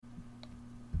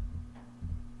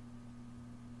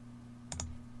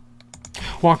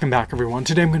Welcome back, everyone.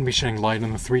 Today I'm going to be shedding light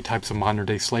on the 3 types of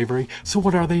modern-day slavery. So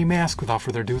what are they, you may ask? Without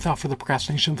further ado, without further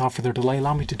procrastination, without further delay,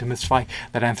 allow me to demystify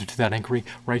that answer to that inquiry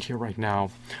right here, right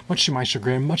now. Much to my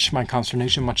chagrin, much to my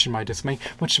consternation, much to my dismay,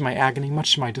 much to my agony,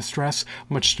 much to my distress,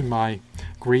 much to my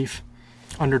grief,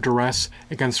 under duress,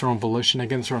 against their own volition,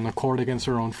 against their own accord, against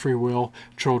their own free will,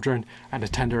 children at a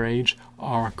tender age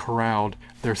are corralled.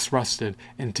 They're thrusted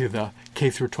into the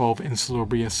K-12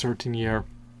 insalubrious 13-year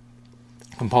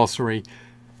compulsory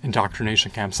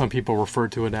indoctrination camp. Some people refer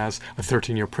to it as a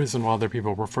 13-year prison, while other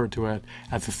people refer to it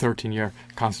as a 13-year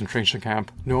concentration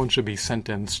camp. No one should be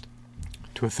sentenced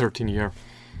to a 13-year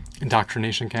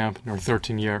indoctrination camp, nor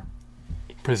 13-year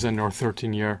prison, nor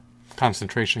 13-year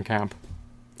concentration camp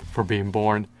for being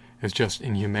born. Is just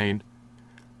inhumane.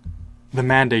 The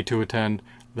mandate to attend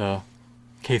the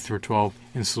K-12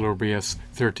 insalubrious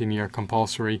 13-year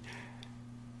compulsory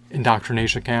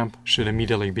indoctrination camp should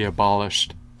immediately be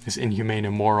abolished. Is inhumane,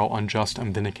 immoral, unjust,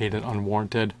 unvindicated,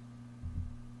 unwarranted,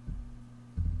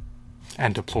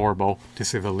 and deplorable, to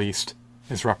say the least.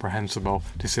 Is reprehensible,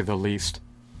 to say the least.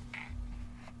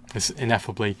 Is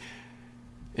ineffably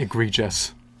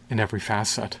egregious in every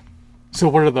facet. So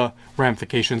what are the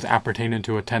ramifications appertaining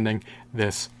to attending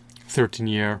this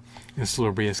 13-year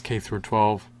insalubrious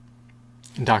K-12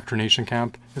 indoctrination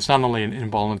camp? It's not only an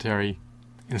involuntary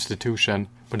institution,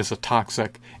 but it's a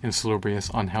toxic,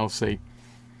 insalubrious, unhealthy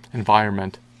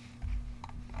environment.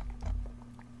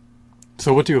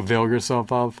 So what do you avail yourself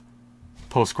of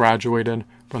post-graduated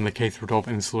from the K-12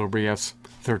 insalubrious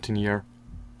 13-year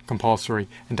compulsory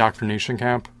indoctrination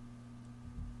camp?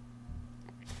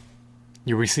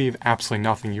 You receive absolutely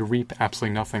nothing. You reap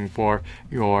absolutely nothing for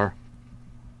your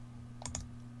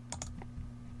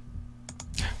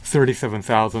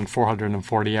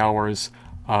 37,440 hours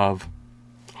of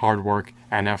hard work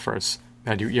and efforts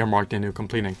that you earmarked into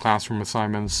completing classroom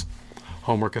assignments,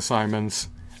 homework assignments,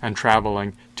 and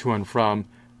traveling to and from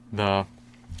the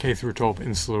K-12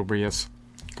 insalubrious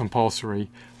compulsory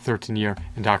 13-year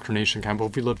indoctrination camp. Well,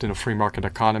 if we lived in a free market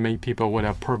economy, people would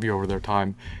have purview over their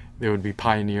time. They would be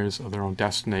pioneers of their own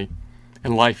destiny.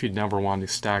 In life, you'd never want to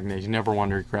stagnate. You never want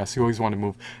to regress. You always want to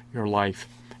move your life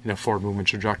in a forward movement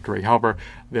trajectory. However,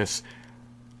 this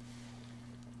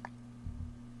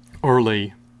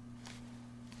early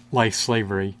life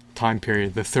slavery time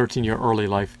period, the 13-year early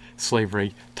life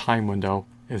slavery time window,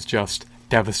 is just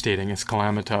devastating. It's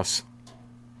calamitous.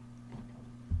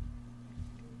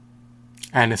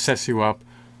 And it sets you up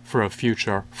for a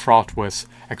future fraught with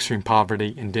extreme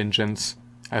poverty, indigence,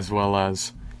 as well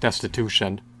as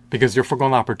destitution, because you're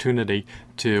foregoing the opportunity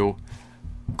to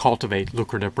cultivate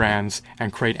lucrative brands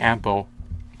and create ample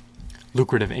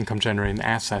lucrative income-generating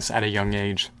assets at a young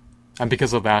age. And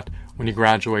because of that, when you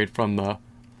graduate from the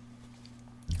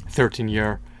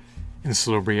 13-year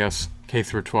insalubrious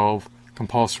K-12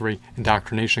 compulsory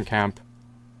indoctrination camp,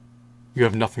 you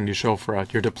have nothing to show for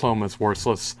it. Your diploma is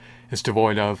worthless. It's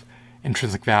devoid of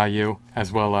intrinsic value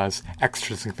as well as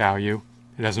extrinsic value.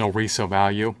 It has no resale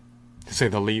value, to say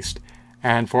the least.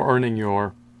 And for earning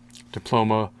your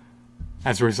diploma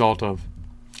as a result of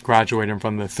graduating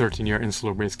from the 13-year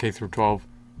insalubrious K-12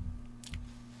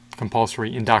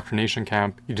 compulsory indoctrination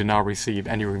camp, you did not receive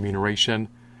any remuneration.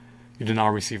 You did not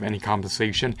receive any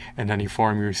compensation in any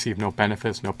form. You received no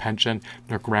benefits, no pension,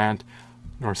 no grant,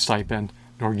 nor stipend,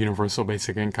 nor universal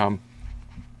basic income.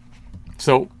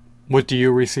 So, what do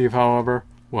you receive, however?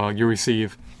 Well, you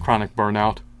receive chronic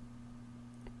burnout.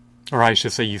 Or I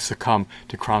should say you succumb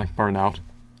to chronic burnout.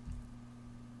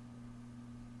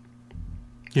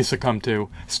 You succumb to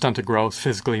stunted growth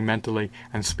physically, mentally,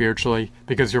 and spiritually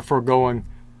because you're foregoing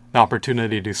the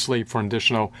opportunity to sleep for an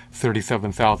additional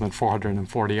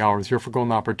 37,440 hours. You're foregoing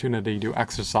the opportunity to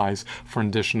exercise for an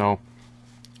additional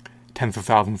tens of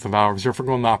thousands of hours. You're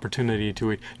foregoing the opportunity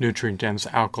to eat nutrient-dense,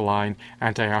 alkaline,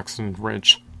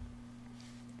 antioxidant-rich,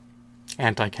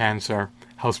 anti-cancer,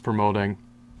 health-promoting,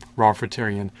 raw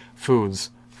fruitarian foods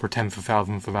for tens of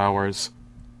thousands of hours.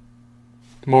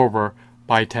 Moreover,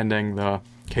 by attending the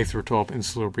K-12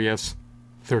 insalubrious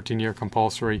 13-year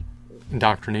compulsory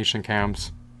indoctrination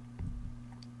camps,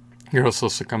 you're also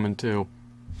succumbing to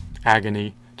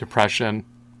agony, depression,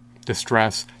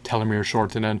 distress, telomere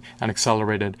shortening, and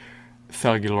accelerated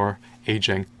cellular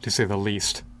aging, to say the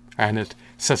least. And it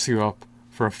sets you up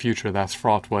for a future that's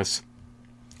fraught with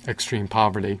extreme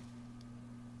poverty.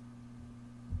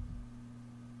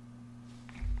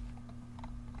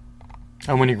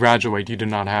 And when you graduate, you do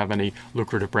not have any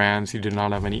lucrative brands, you do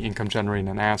not have any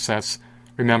income-generating assets.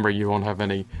 Remember, you won't have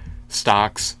any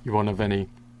stocks, you won't have any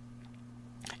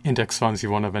index funds,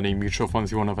 you won't have any mutual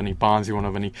funds, you won't have any bonds, you won't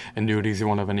have any annuities, you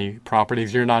won't have any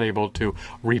properties. You're not able to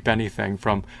reap anything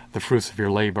from the fruits of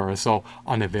your labor. It's so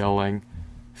unavailing,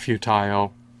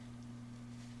 futile,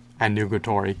 and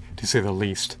nugatory, to say the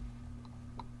least.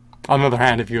 On the other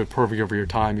hand, if you had purvey over your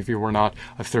time, if you were not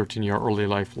a 13-year early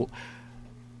life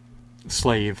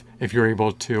slave, if you're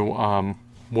able to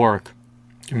work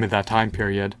amid that time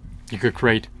period, you could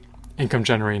create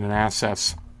income-generating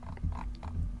assets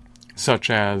such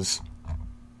as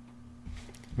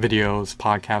videos,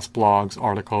 podcasts, blogs,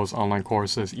 articles, online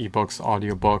courses, ebooks,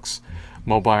 audiobooks,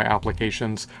 mobile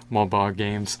applications, mobile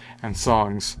games, and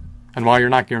songs. And while you're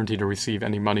not guaranteed to receive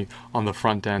any money on the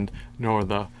front end nor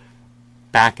the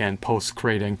back end post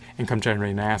creating income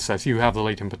generating assets, you have the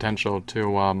latent potential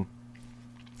to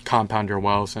compound your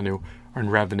wealth and to earn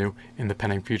revenue in the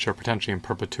pending future, potentially in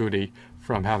perpetuity,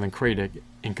 from having created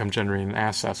income generating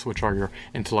assets, which are your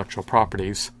intellectual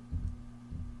properties.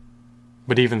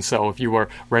 But even so, if you were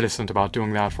reticent about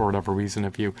doing that for whatever reason,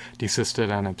 if you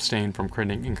desisted and abstained from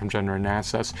creating income-generating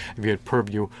assets, if you had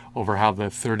purview over how the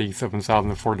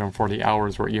 37,440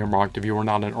 hours were earmarked, if you were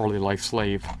not an early life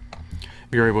slave,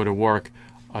 if you were able to work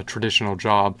a traditional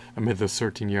job amid the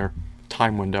 13-year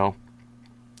time window,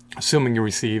 assuming you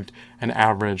received an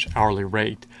average hourly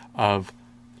rate of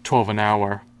 $12 an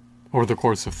hour over the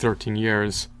course of 13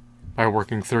 years, by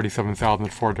working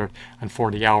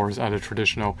 37,440 hours at a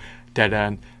traditional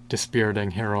dead-end,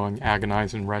 dispiriting, harrowing,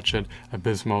 agonizing, wretched,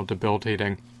 abysmal,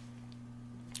 debilitating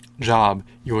job,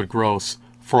 you would gross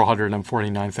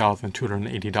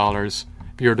 $449,280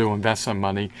 if you were to invest some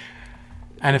money.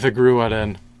 And if it grew at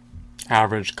an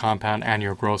average compound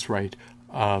annual growth rate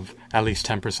of at least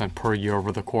 10% per year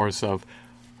over the course of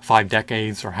 5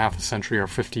 decades or half a century or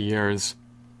 50 years,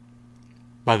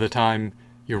 by the time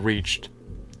you reached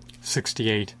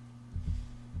 68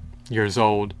 years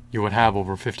old, you would have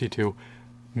over $52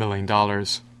 million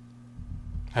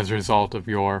as a result of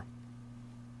your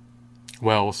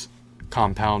wealth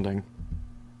compounding.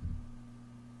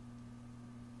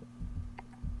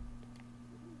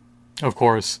 Of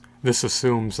course, this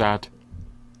assumes that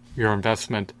your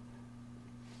investment,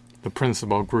 the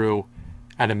principal, grew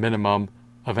at a minimum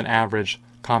of an average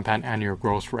compound annual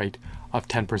growth rate of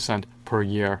 10% per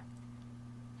year.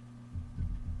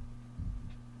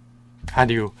 How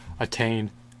do you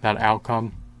attain that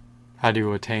outcome? How do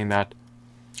you attain that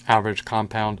average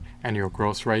compound annual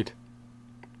growth rate?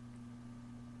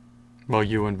 Well,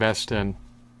 you invest in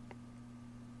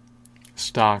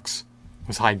stocks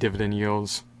with high dividend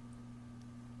yields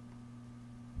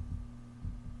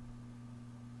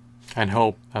and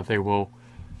hope that they will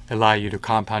allow you to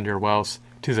compound your wealth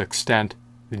to the extent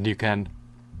that you can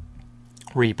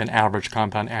reap an average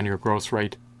compound annual growth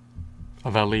rate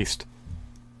of at least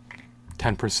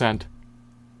 10%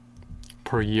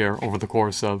 per year over the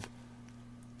course of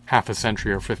half a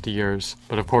century or 50 years.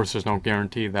 But of course, there's no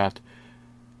guarantee that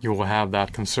you will have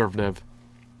that conservative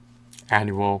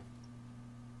annual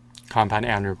compound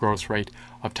annual growth rate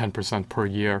of 10% per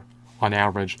year on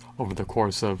average over the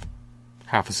course of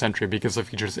half a century, because the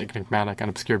future is enigmatic and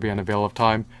obscure beyond the veil of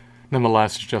time.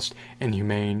 Nonetheless, it's just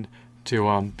inhumane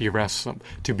to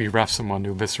bereft someone,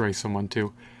 to eviscerate someone,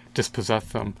 to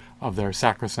dispossess them of their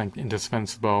sacrosanct,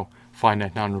 indispensable,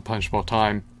 finite, non-replenishable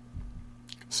time.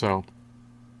 So,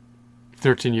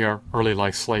 13-year early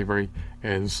life slavery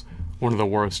is one of the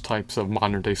worst types of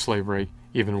modern-day slavery,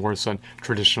 even worse than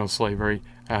traditional slavery,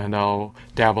 and I'll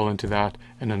dabble into that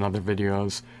in another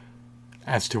videos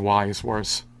as to why it's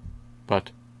worse.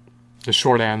 But the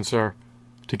short answer,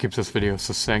 to keep this video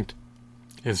succinct,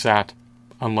 is that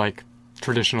unlike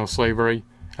traditional slavery,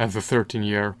 as a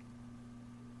 13-year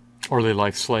early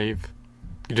life slave,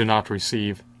 you do not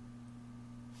receive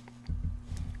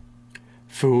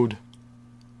food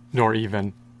nor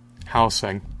even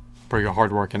housing for your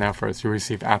hard work and efforts. You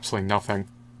receive absolutely nothing.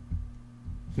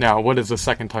 Now, what is the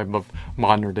second type of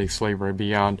modern day slavery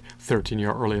beyond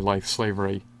 13-year early life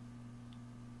slavery,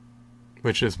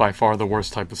 which is by far the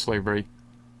worst type of slavery?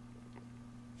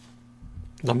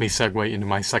 Let me segue into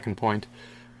my second point,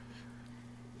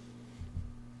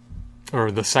 or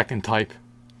the second type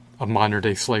of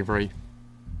modern-day slavery.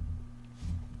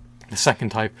 The second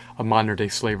type of modern-day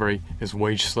slavery is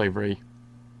wage slavery.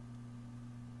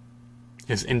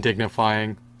 Is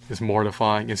indignifying, is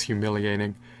mortifying, is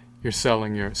humiliating. You're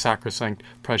selling your sacrosanct,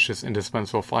 precious,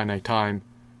 indispensable, finite time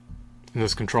in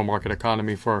this control market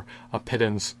economy for a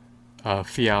pittance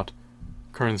fiat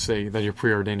currency that you're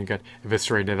preordained to get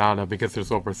eviscerated out of, because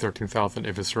there's over 13,000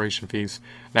 evisceration fees.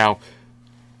 Now,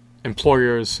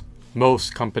 employers,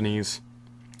 most companies,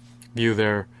 view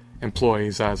their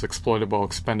employees as exploitable,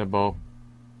 expendable,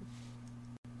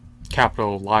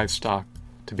 capital livestock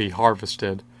to be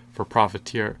harvested for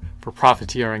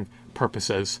profiteering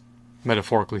purposes,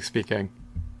 metaphorically speaking.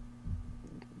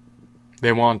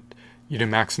 They want you to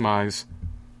maximize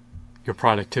your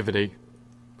productivity,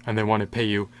 and they want to pay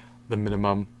you the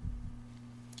minimum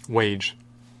wage.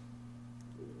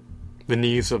 The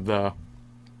needs of the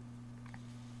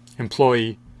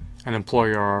employee and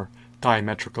employer are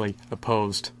diametrically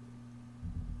opposed.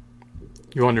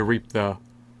 You want to reap the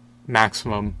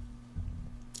maximum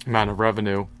amount of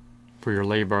revenue for your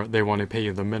labor. They want to pay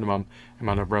you the minimum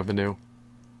amount of revenue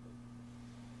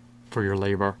for your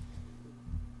labor.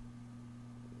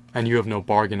 And you have no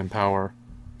bargaining power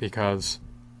because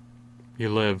you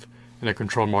live in a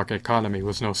controlled market economy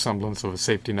with no semblance of a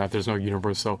safety net. There's no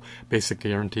universal basic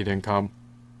guaranteed income.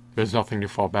 There's nothing to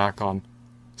fall back on.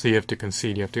 So you have to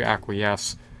concede, you have to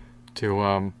acquiesce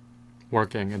to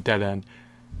working a dead-end,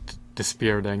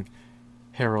 dispiriting,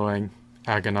 harrowing,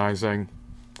 agonizing,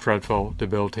 dreadful,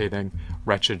 debilitating,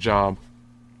 wretched job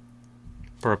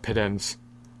for a pittance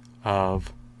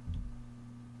of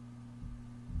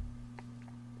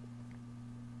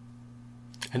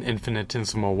an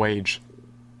infinitesimal wage,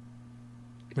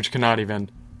 which cannot even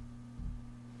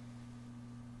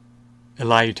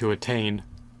allow you to attain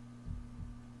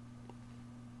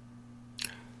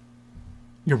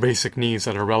your basic needs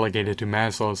that are relegated to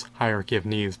Maslow's hierarchy of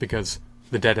needs, because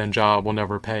the dead-end job will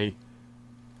never pay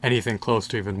anything close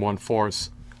to even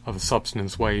 1/4 of a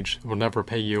subsistence wage. It will never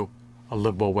pay you a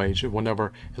livable wage. It will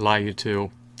never allow you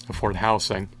to afford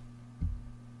housing.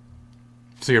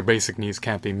 So your basic needs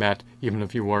can't be met even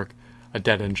if you work a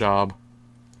dead-end job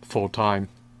full-time.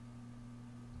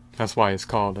 That's why it's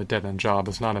called a dead-end job.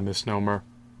 It's not a misnomer.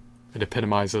 It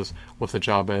epitomizes what the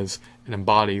job is. It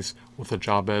embodies what the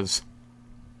job is.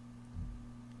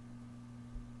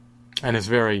 And it's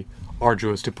very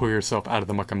arduous to pull yourself out of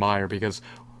the muck and mire, because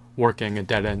working a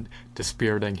dead-end,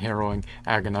 dispiriting, harrowing,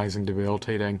 agonizing,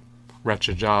 debilitating,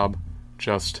 wretched job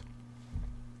just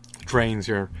drains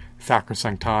your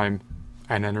sacrosanct time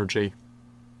and energy.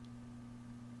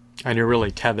 And you're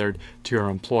really tethered to your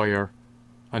employer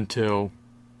until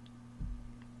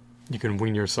you can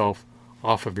wean yourself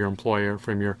off of your employer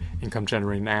from your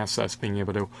income-generating assets, being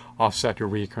able to offset your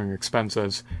recurring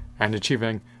expenses, and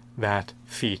achieving that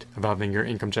feat of having your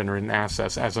income-generating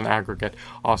assets as an aggregate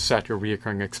offset your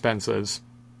recurring expenses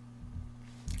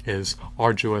is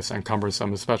arduous and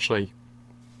cumbersome, especially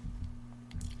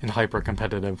in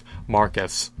hyper-competitive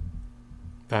markets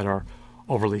that are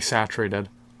overly saturated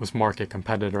with market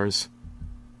competitors.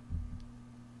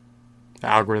 The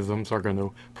algorithms are going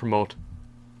to promote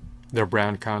their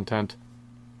brand content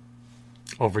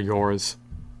over yours,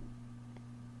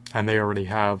 and they already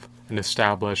have an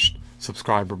established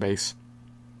subscriber base.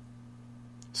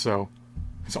 So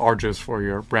it's arduous for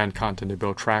your brand content to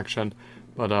build traction,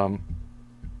 but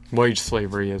wage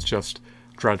slavery is just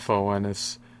dreadful, and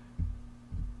it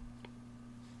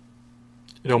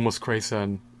almost creates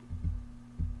an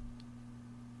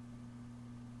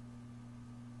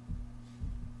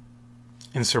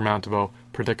insurmountable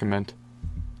predicament.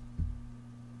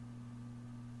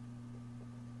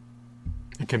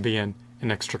 It can be an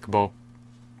inextricable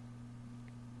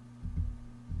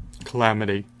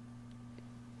calamity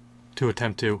to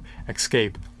attempt to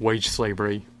escape wage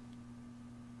slavery,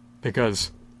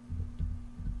 because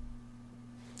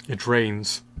it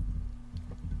drains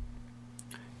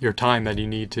your time that you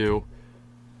need to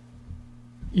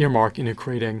earmark into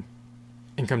creating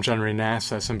income-generating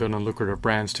assets and building lucrative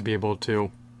brands to be able to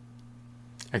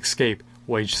escape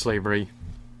wage slavery.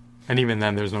 And even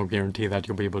then, there's no guarantee that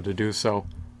you'll be able to do so,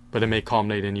 but it may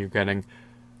culminate in you getting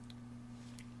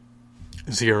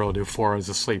 0 to 4 hours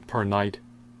of sleep per night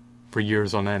for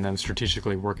years on end, and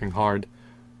strategically working hard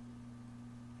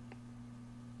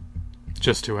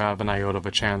just to have an iota of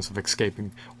a chance of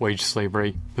escaping wage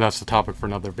slavery. But that's the topic for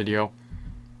another video.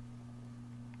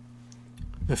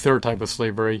 The third type of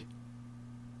slavery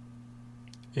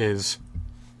is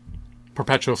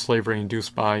perpetual slavery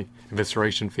induced by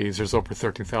evisceration fees. There's over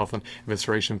 13,000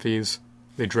 evisceration fees.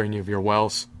 They drain you of your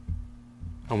wealth,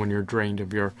 and when you're drained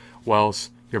of your wealth,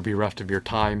 you're bereft of your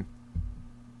time,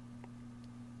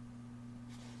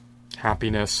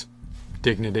 happiness,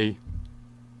 dignity,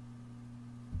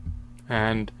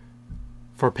 and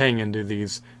for paying into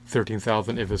these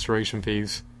 13,000 evisceration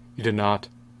fees, you did not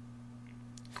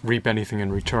reap anything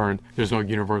in return. There's no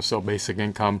universal basic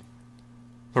income.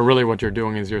 But really what you're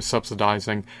doing is you're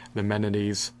subsidizing the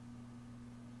amenities,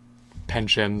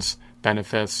 pensions,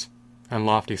 benefits, and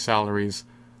lofty salaries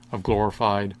of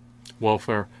glorified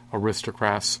welfare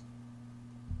aristocrats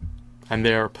and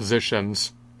their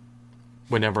positions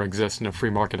would never exist in a free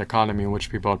market economy in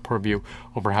which people had purview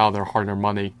over how their hard-earned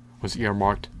money was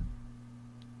earmarked.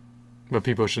 But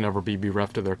people should never be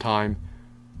bereft of their time.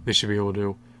 They should be able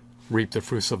to reap the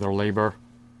fruits of their labor.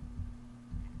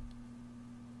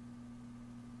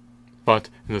 But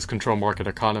in this control market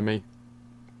economy,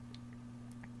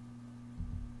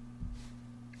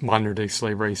 modern day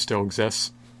slavery still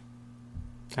exists.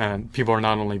 And people are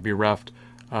not only bereft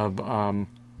of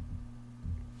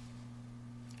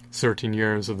 13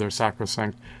 years of their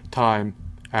sacrosanct time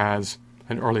as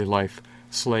an early life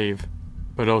slave,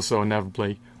 but also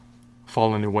inevitably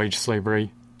fall into wage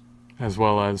slavery, as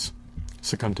well as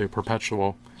succumb to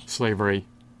perpetual slavery,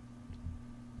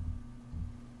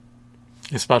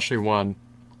 especially when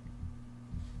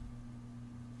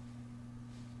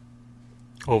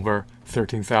over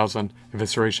 13,000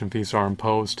 evisceration fees are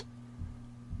imposed.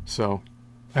 So,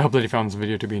 I hope that you found this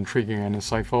video to be intriguing and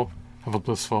insightful. Have a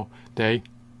blissful day.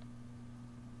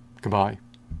 Goodbye.